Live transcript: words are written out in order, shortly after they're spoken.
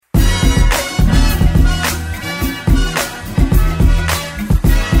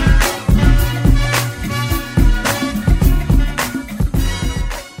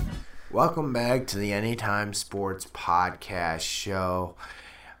welcome back to the Anytime Sports Podcast Show.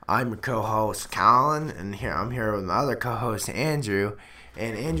 I'm your co-host Colin, and I'm here with my other co-host Andrew.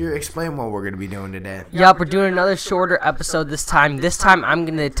 And Andrew, explain what we're going to be doing today. Yep, we're doing another shorter episode this time. This time I'm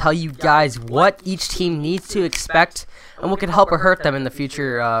going to tell you guys what each team needs to expect and what could help or hurt them in the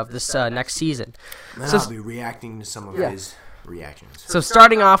future of this next season. And I'll be reacting to some of his reactions. So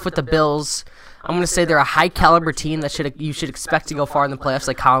starting off with the Bills, I'm going to say they're a high-caliber team that you should expect to go far in the playoffs,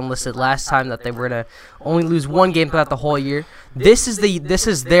 like Colin listed last time, that they were going to only lose one game throughout the whole year. This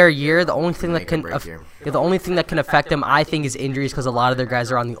is their year. The only thing that can affect them, I think, is injuries because a lot of their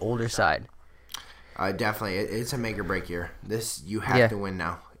guys are on the older side. Definitely, it's a make or break year. You have to win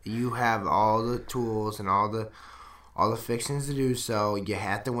now. You have all the tools and all the fixings to do so. You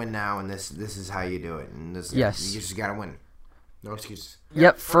have to win now, and this is how you do it. And you just got to win. No excuses.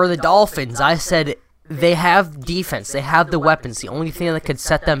 Yep, for the Dolphins, I said they have defense. They have the weapons. The only thing that could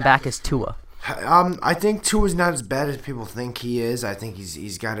set them back is Tua. I think Tua's not as bad as people think he is. I think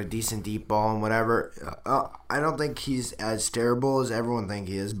he's got a decent deep ball and whatever. I don't think he's as terrible as everyone think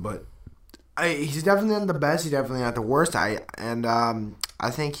he is, but he's definitely not the best. He's definitely not the worst. I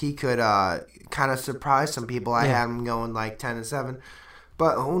think he could kind of surprise some people. I had him going like 10-7,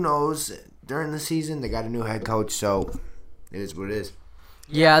 but who knows? During the season, they got a new head coach, so it is what it is.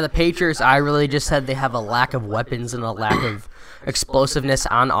 Yeah, the Patriots, I really just said they have a lack of weapons and a lack of explosiveness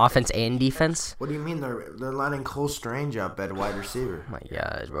on offense and defense. What do you mean they're lining Cole Strange up at wide receiver? My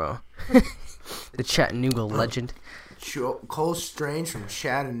God, bro. The Chattanooga legend. Cole Strange from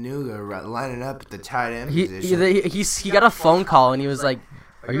Chattanooga lining up at the tight end position. He got a phone call and he was like,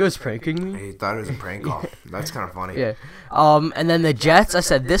 "Are you guys pranking me?" He thought it was a prank call. That's kind of funny. Yeah. And then the Jets, I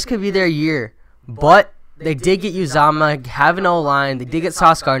said this could be their year, but they did get Uzomah, have an O-line. They did get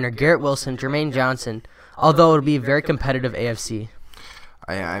Sauce Gardner, Garrett Wilson, Jermaine Johnson, although it'll be a very competitive AFC.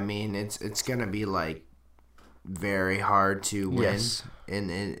 I mean, it's going to be, like, very hard to win. Yes.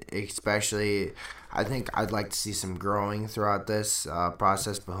 And especially, I think I'd like to see some growing throughout this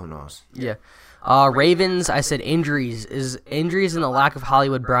process, but who knows? Yeah. Ravens, I said injuries. Injuries and the lack of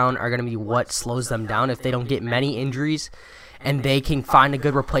Hollywood Brown are going to be what slows them down. If they don't get many injuries and they can find a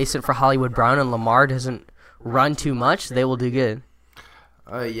good replacement for Hollywood Brown and Lamar doesn't run too much, they will do good.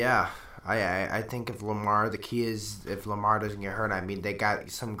 Yeah. I think if Lamar doesn't get hurt, I mean, they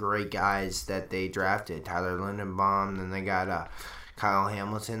got some great guys that they drafted. Tyler Lindenbaum, then they got Kyle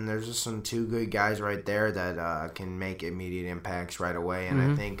Hamilton. There's just some two good guys right there that can make immediate impacts right away. And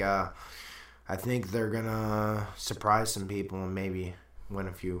I think they're going to surprise some people and maybe win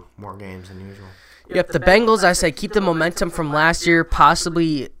a few more games than usual. Yep, the Bengals, I said, keep the momentum from last year.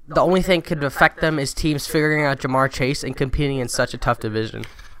 Possibly the only thing could affect them is teams figuring out Jamar Chase and competing in such a tough division.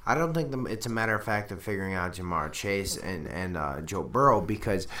 I don't think it's a matter of fact of figuring out Jamar Chase and Joe Burrow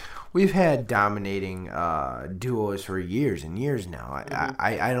because we've had dominating duos for years and years now.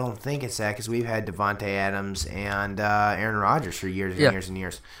 I don't think it's that because we've had Devontae Adams and Aaron Rodgers for years and years and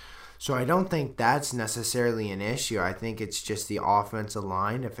years. So I don't think that's necessarily an issue. I think it's just the offensive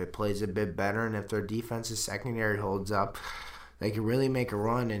line. If it plays a bit better and if their defensive secondary holds up, they can really make a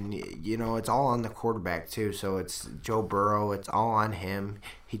run. And, it's all on the quarterback too. So it's Joe Burrow. It's all on him.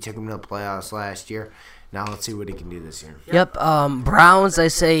 He took him to the playoffs last year. Now let's see what he can do this year. Yep. Browns, I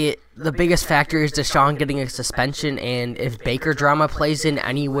say the biggest factor is Deshaun getting a suspension. And if Baker drama plays in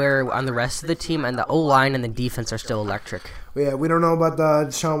anywhere on the rest of the team, and the O-line and the defense are still electric. Yeah, we don't know about the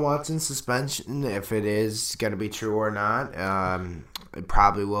Deshaun Watson suspension, if it is going to be true or not. It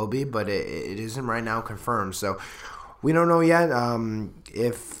probably will be, but it isn't right now confirmed. So we don't know yet.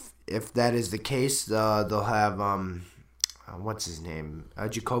 If that is the case, they'll have what's his name?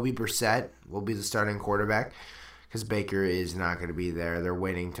 Jacoby Brissett will be the starting quarterback because Baker is not going to be there. They're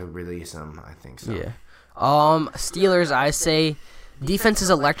waiting to release him, I think so. Yeah. Steelers, I say defense is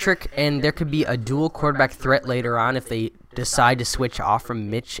electric, and there could be a dual quarterback threat later on if they decide to switch off from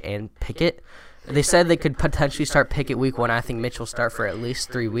Mitch and Pickett. They said they could potentially start Pickett week 1. I think Mitch will start for at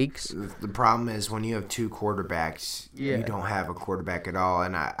least 3 weeks. The problem is when you have two quarterbacks, you don't have a quarterback at all.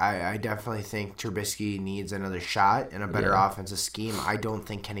 And I definitely think Trubisky needs another shot and a better offensive scheme. I don't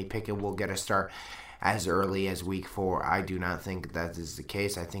think Kenny Pickett will get a start as early as week 4. I do not think that is the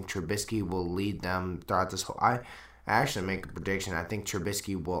case. I think Trubisky will lead them throughout this whole – I actually make a prediction. I think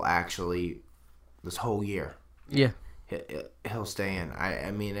Trubisky will actually – this whole year. Yeah. He'll stay in. I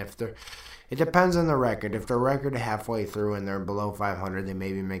mean, if they're – it depends on the record. If the record halfway through and they're below 500, they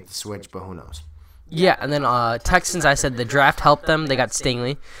maybe make the switch, but who knows? Yeah, and then Texans, I said the draft helped them. They got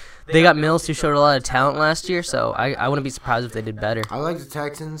Stingley. They got Mills, who showed a lot of talent last year, so I wouldn't be surprised if they did better. I like the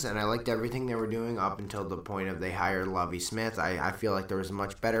Texans, and I liked everything they were doing up until the point of they hired Lovie Smith. I feel like there was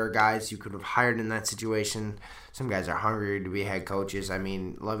much better guys you could have hired in that situation. Some guys are hungry to be head coaches. I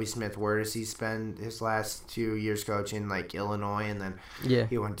mean, Lovie Smith, where does he spend his last 2 years coaching? Like Illinois, and then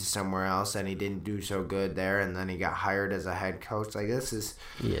he went to somewhere else, and he didn't do so good there, and then he got hired as a head coach. Like, this is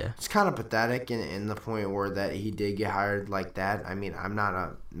it's kind of pathetic in the point where that he did get hired like that. I mean, I'm not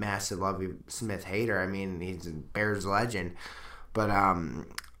a massive Lovie Smith hater. I mean, he's a Bears legend. But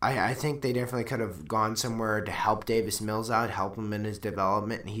I think they definitely could have gone somewhere to help Davis Mills out, help him in his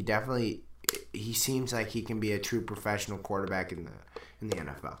development. And he seems like he can be a true professional quarterback in the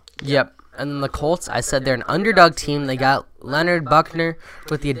NFL. Yep. And the Colts, I said they're an underdog team. They got Leonard Buckner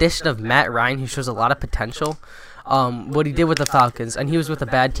with the addition of Matt Ryan, who shows a lot of potential. What he did with the Falcons, and he was with a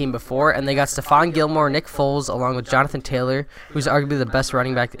bad team before, and they got Stephon Gilmore, Nick Foles, along with Jonathan Taylor, who's arguably the best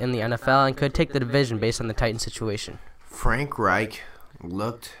running back in the NFL and could take the division based on the Titans situation. Frank Reich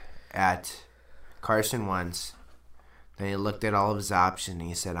looked at Carson Wentz, then he looked at all of his options, and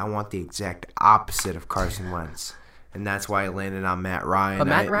he said, I want the exact opposite of Carson Wentz. And that's why he landed on Matt Ryan. But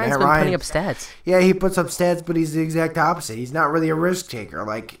Matt Ryan's been putting up stats. Yeah, he puts up stats, but he's the exact opposite. He's not really a risk taker.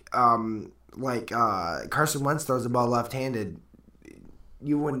 Like Carson Wentz throws the ball left-handed.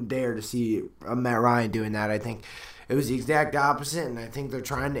 You wouldn't dare to see Matt Ryan doing that. I think it was the exact opposite, and I think they're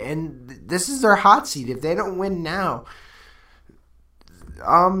trying to end. This is their hot seat. If they don't win now,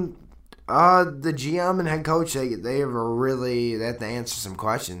 the GM and head coach they have to answer some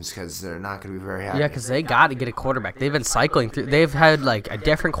questions because they're not going to be very happy. Yeah, because they got to get a quarterback. They've been cycling through. They've had like a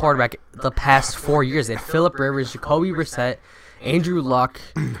different quarterback the past 4 years. They had Phillip Rivers, Jacoby Brissett, Andrew Luck.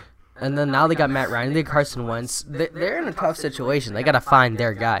 And then now they got Matt Ryan, they got Carson Wentz. They're in a tough situation. They got to find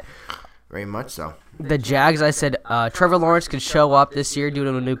their guy. Very much so. The Jags, I said, Trevor Lawrence could show up this year due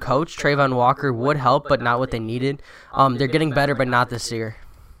to a new coach. Trayvon Walker would help, but not what they needed. They're getting better, but not this year.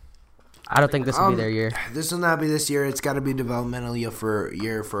 I don't think this will be their year. This will not be this year. It's got to be developmental year for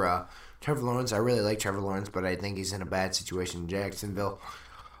Trevor Lawrence. I really like Trevor Lawrence, but I think he's in a bad situation in Jacksonville.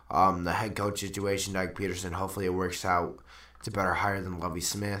 The head coach situation, Doug Peterson, hopefully it works out. It's a better hire than Lovie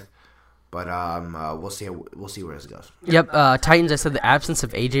Smith. But we'll see where this goes. Yep, Titans, I said the absence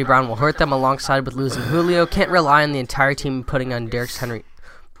of A.J. Brown will hurt them alongside with losing Julio. Can't rely on the entire team putting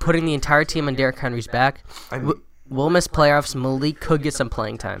the entire team on Derrick Henry's back. We'll miss playoffs. Malik could get some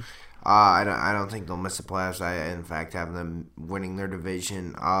playing time. I don't think they'll miss the playoffs. I, in fact, have them winning their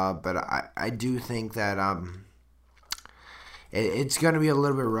division. But I do think that it's going to be a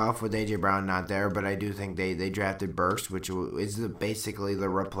little bit rough with A.J. Brown not there, but I do think they drafted Burks, which is basically the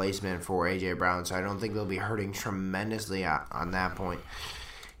replacement for A.J. Brown, so I don't think they'll be hurting tremendously on that point.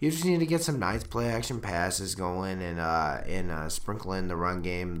 You just need to get some nice play-action passes going and sprinkle in the run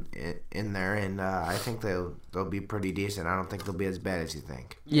game in there, and I think they'll be pretty decent. I don't think they'll be as bad as you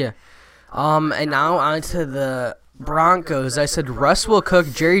think. Yeah. And now on to the Broncos. I said Russ will cook.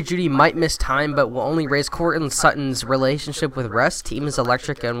 Jerry Jeudy might miss time, but will only raise Courtland Sutton's relationship with Russ. Team is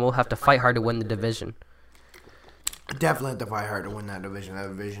electric, and we'll have to fight hard to win the division. Definitely have to fight hard to win that division. That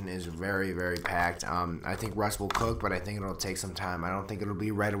division is very, very packed. I think Russ will cook, but I think it'll take some time. I don't think it'll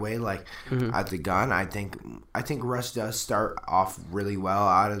be right away like at the gun. I think Russ does start off really well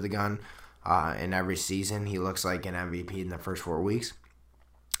out of the gun in every season. He looks like an MVP in the first 4 weeks.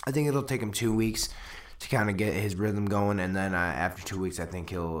 I think it'll take him 2 weeks to kind of get his rhythm going, and then after 2 weeks, I think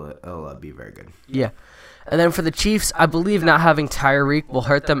he'll be very good. Yeah. And then for the Chiefs, I believe not having Tyreek will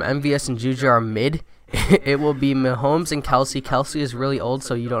hurt them. MVS and Juju are mid. It will be Mahomes and Kelsey. Kelsey is really old,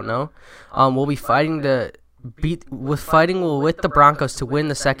 so you don't know. We'll be fighting with the Broncos to win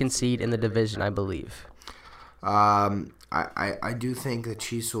the second seed in the division, I believe. I do think the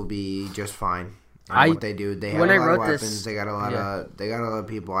Chiefs will be just fine. What they do, they have a lot of weapons. They got a lot of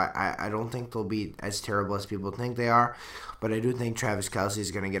people. I don't think they'll be as terrible as people think they are, but I do think Travis Kelce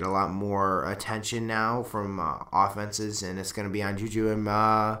is going to get a lot more attention now from offenses, and it's going to be on Juju and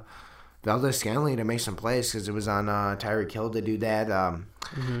Valdez-Scantling to make some plays because it was on Tyreek Hill to do that.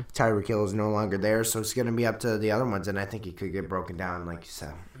 Tyreek Hill is no longer there, so it's going to be up to the other ones, and I think he could get broken down, like you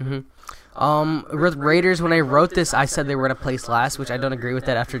said. With Raiders, when I wrote this, I said they were going to place last, which I don't agree with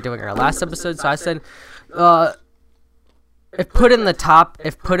that after doing our last episode. So I said, if put in the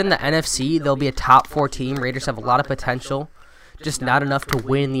NFC, they'll be a top 4 team. Raiders have a lot of potential just not enough to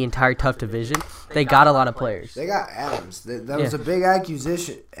win the entire tough division. They got a lot of players. They got Adams. That was a big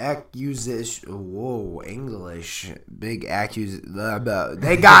accusation. Whoa, English. Big accusation.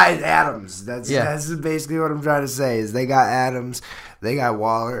 They got Adams. That's basically what I'm trying to say. Is they got Adams. They got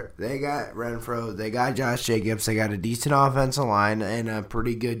Waller. They got Renfro. They got Josh Jacobs. They got a decent offensive line and a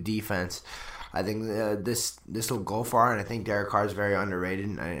pretty good defense. I think this will go far, and I think Derek Carr is very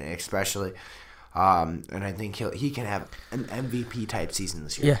underrated, especially. And I think he can have an MVP type season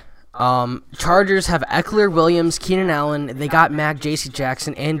this year. Yeah. Chargers have Eckler, Williams, Keenan Allen. They got Mack, J.C.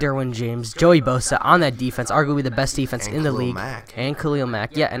 Jackson, and Derwin James, Joey Bosa on that defense, arguably the best defense in the league. And Khalil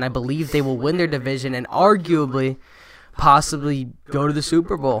Mack. Yeah, and I believe they will win their division and arguably, possibly go to the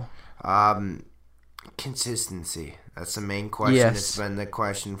Super Bowl. Consistency. That's the main question. Yes. It's been the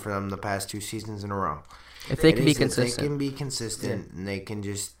question for them the past 2 seasons in a row. If they can be consistent. If they can be consistent and they can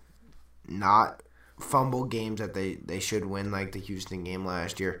just not fumble games that they should win, like the Houston game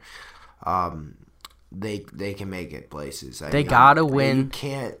last year, they can make it places. They gotta win. You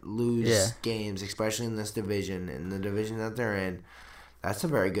can't lose games, especially in this division. In the division that they're in, that's a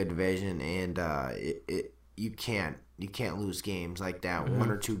very good division, and you can't lose games like that. Mm-hmm.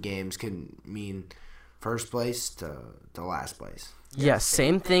 1 or 2 games can mean first place to last place. Yeah,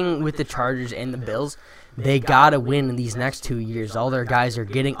 same thing with the Chargers and the Bills. They got to win in these next 2 years. All their guys are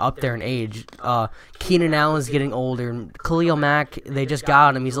getting up there in age. Keenan Allen's getting older. Khalil Mack, they just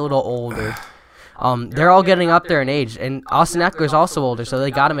got him. He's a little older. They're all getting up there in age. And Austin Eckler's also older, so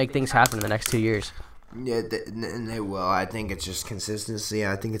they got to make things happen in the next 2 years. Yeah, and they will. I think it's just consistency.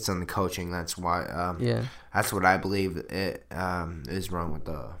 I think it's on the coaching. That's why. That's what I believe it is wrong with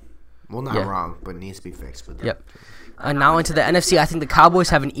the. Well, not wrong, but it needs to be fixed. Yep. Now into the NFC, I think the Cowboys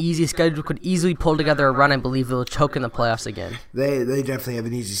have an easy schedule, could easily pull together a run. I believe they'll choke in the playoffs again. They definitely have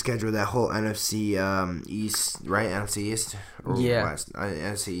an easy schedule. That whole NFC East, right? NFC East? Or West?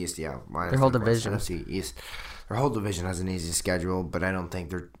 NFC East, yeah. Their whole division. NFC East. Their whole division has an easy schedule, but I don't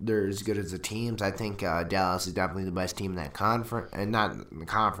think they're as good as the teams. I think Dallas is definitely the best team in that conference, and not in the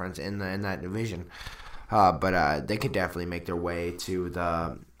conference, in that division. But they could definitely make their way to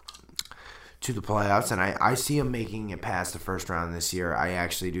the playoffs, and I see them making it past the first round this year. I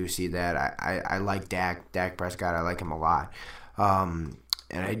actually do see that. I like Dak Prescott. I like him a lot. And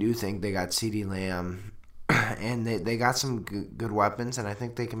I do think they got CeeDee Lamb, and they got some good weapons, and I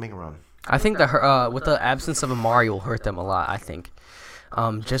think they can make a run. I think with the absence of Amari will hurt them a lot, I think.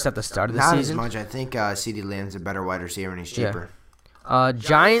 Just at the start of the season. Not as much. I think CeeDee Lamb's a better wide receiver, and he's cheaper. Yeah.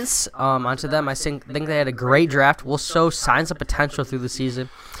 Giants, onto them, I think they had a great draft. Will show signs of potential through the season.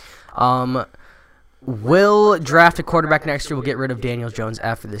 Will draft a quarterback next year. Will get rid of Daniel Jones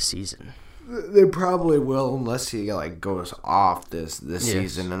after this season. They probably will, unless he goes off this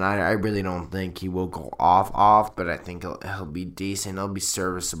season, and I really don't think he will go off. But I think he'll be decent. He'll be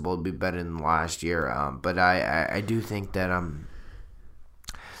serviceable. He'll be better than last year. But I do think that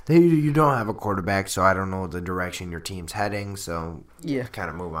you don't have a quarterback, so I don't know the direction your team's heading. So kind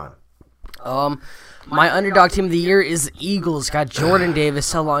of move on. My underdog team of the year is the Eagles. Got Jordan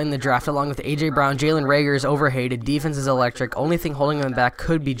Davis along the draft, along with A.J. Brown. Jalen Reagor is overhated. Defense is electric. Only thing holding them back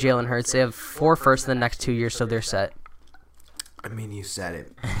could be Jalen Hurts. They have 4 firsts in the next 2 years, so they're set. I mean, you said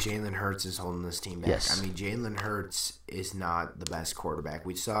it. Jalen Hurts is holding this team back. Yes. I mean, Jalen Hurts is not the best quarterback.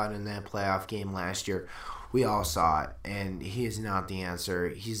 We saw it in that playoff game last year. We all saw it, and he is not the answer.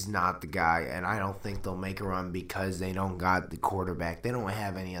 He's not the guy, and I don't think they'll make a run because they don't got the quarterback. They don't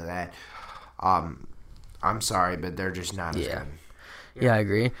have any of that. I'm sorry, but they're just not as good. Yeah, I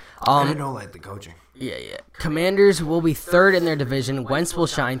agree. I don't like the coaching. Yeah. Commanders will be 3rd in their division. Wentz will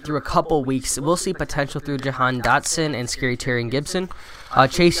shine through a couple weeks. We'll see potential through Jahan Dotson and Scary Terry and Gibson.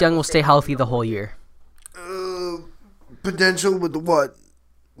 Chase Young will stay healthy the whole year. Potential with what?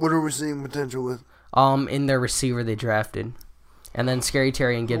 What are we seeing potential with? In their receiver they drafted. And then Scary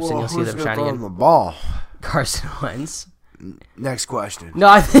Terry and Gibson, you'll see them shining in. The ball? Carson Wentz. Next question. No,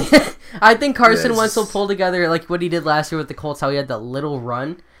 I think Carson Wentz will pull together like what he did last year with the Colts, how he had that little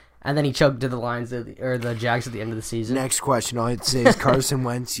run, and then he choked to the Lions or the Jags at the end of the season. Next question. All I'd say is Carson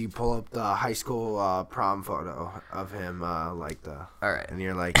Wentz. You pull up the high school prom photo of him, all right, and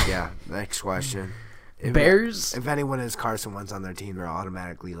you're like, yeah. Next question. Bears. If anyone has Carson Wentz on their team, they're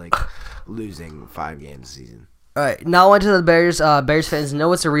automatically losing 5 games a season. All right, now on to the Bears. Bears fans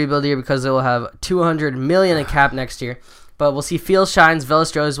know it's a rebuild year because they will have $200 million in cap next year. But we'll see Fields shines.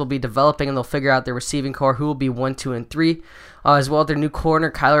 Velus Jones will be developing, and they'll figure out their receiving core, who will be 1, 2, and 3. As well, their new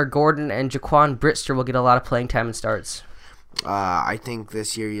corner, Kyler Gordon, and Jaquan Brister will get a lot of playing time and starts. I think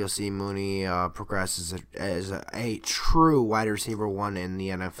this year you'll see Mooney progress as a true wide receiver 1 in the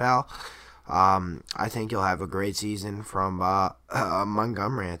NFL. I think he'll have a great season from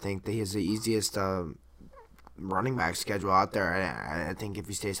Montgomery. I think that he has the easiest running back schedule out there. I think if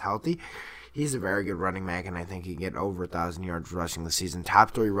he stays healthy, he's a very good running back, and I think he can get over 1,000 yards rushing the season.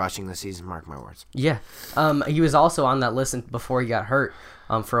 Top 3 rushing the season, mark my words. Yeah. He was also on that list before he got hurt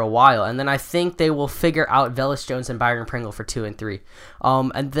for a while. And then I think they will figure out Velus Jones and Byron Pringle for 2 and 3.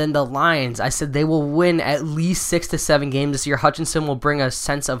 And then the Lions, I said they will win at least 6 to 7 games this year. Hutchinson will bring a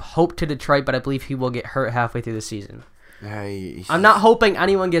sense of hope to Detroit, but I believe he will get hurt halfway through the season. I'm not hoping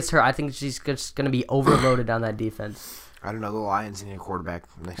anyone gets hurt. I think she's just going to be overloaded on that defense. I don't know. The Lions need a quarterback.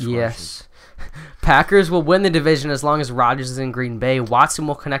 Next yes. Packers will win the division as long as Rodgers is in Green Bay. Watson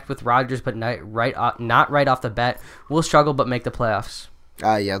will connect with Rodgers, but not right off the bat. Will struggle, but make the playoffs.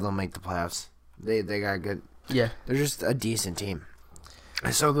 Yeah, they'll make the playoffs. They got good. Yeah. They're just a decent team.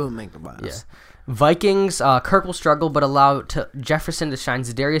 So they'll make the playoffs. Yeah. Vikings, Kirk will struggle, but allow Jefferson to shine.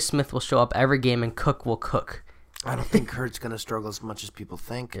 Zadarius Smith will show up every game, and Cook will cook. I don't think Kurt's going to struggle as much as people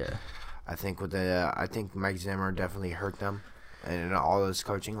think. Yeah. I think Mike Zimmer definitely hurt them and all his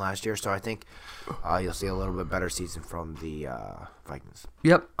coaching last year. So I think you'll see a little bit better season from the Vikings.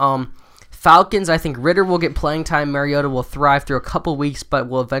 Yep. Falcons, I think Ritter will get playing time. Mariota will thrive through a couple weeks, but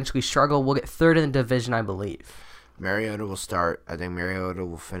will eventually struggle. We'll get 3rd in the division, I believe. Mariota will start. I think Mariota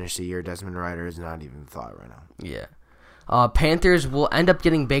will finish the year. Desmond Ridder is not even thought right now. Yeah. Panthers will end up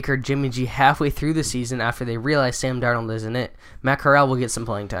getting Baker Jimmy G halfway through the season after they realize Sam Darnold isn't it. Matt Corral will get some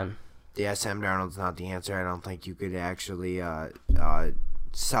playing time. Yeah, Sam Darnold's not the answer. I don't think you could actually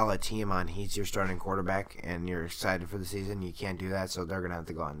sell a team on he's your starting quarterback and you're excited for the season. You can't do that, so they're going to have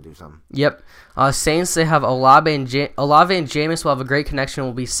to go out and do something. Yep. Saints, they have Olave and Jameis will have a great connection,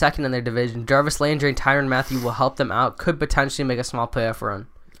 will be 2nd in their division. Jarvis Landry and Tyrann Mathieu will help them out, could potentially make a small playoff run.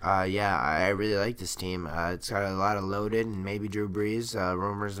 Yeah, I really like this team. It's got a lot of loaded and maybe Drew Brees.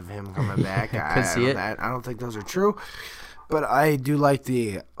 Rumors of him coming back. I don't think those are true, but I do like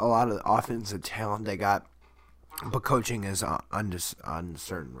a lot of offensive talent they got. But coaching is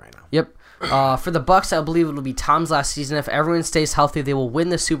uncertain right now. Yep. For the Bucs, I believe it will be Tom's last season. If everyone stays healthy, they will win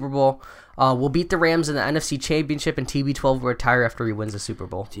the Super Bowl. We'll beat the Rams in the NFC Championship, and TB12 will retire after he wins the Super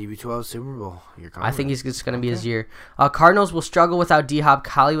Bowl. TB12 Super Bowl. I think he's just going to be his year. Cardinals will struggle without D-Hop.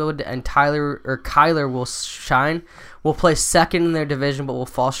 Hollywood and Kyler will shine. Will play 2nd in their division, but will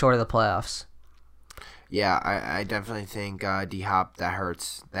fall short of the playoffs. Yeah, I definitely think D-Hop, that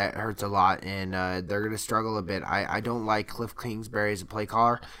hurts. That hurts a lot, and they're going to struggle a bit. I don't like Cliff Kingsbury as a play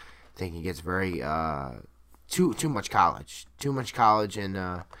caller. I think he gets very too much college. Too much college,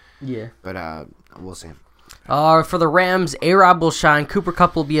 and yeah. But we'll see. For the Rams, A-Rob will shine. Cooper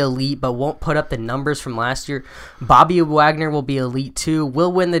Kupp will be elite, but won't put up the numbers from last year. Bobby Wagner will be elite too.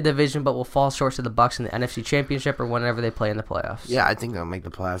 Will win the division, but will fall short to the Bucs in the NFC Championship or whenever they play in the playoffs. Yeah, I think they'll make the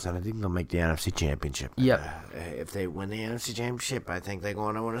playoffs, and I think they'll make the NFC Championship. Yep. If they win the NFC Championship, I think they're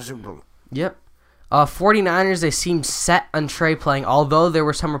going to win a Super Bowl. Yep. 49ers, they seem set on Trey playing, although there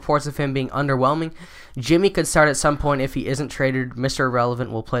were some reports of him being underwhelming. Jimmy could start at some point if he isn't traded. Mr.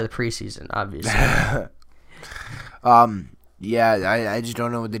 Irrelevant will play the preseason, obviously. Yeah, I just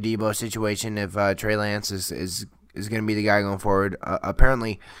don't know with the Debo situation if Trey Lance is going to be the guy going forward.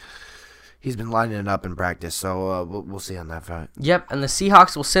 Apparently, he's been lining it up in practice, so we'll see on that front. Yep, and the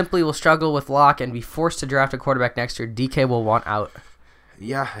Seahawks will struggle with Locke and be forced to draft a quarterback next year. DK will want out.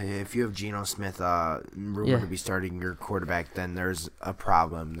 Yeah, if you have Geno Smith rumored to be starting your quarterback, then there's a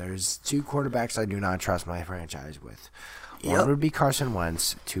problem. There's 2 quarterbacks I do not trust my franchise with. One would be Carson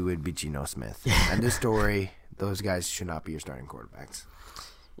Wentz, 2 would be Geno Smith. End of story. Those guys should not be your starting quarterbacks.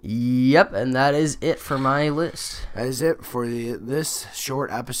 Yep, and that is it for my list. That is it for this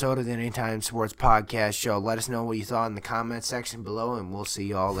short episode of the Anytime Sports Podcast Show. Let us know what you thought in the comments section below, and we'll see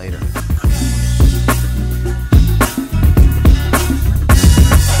you all later.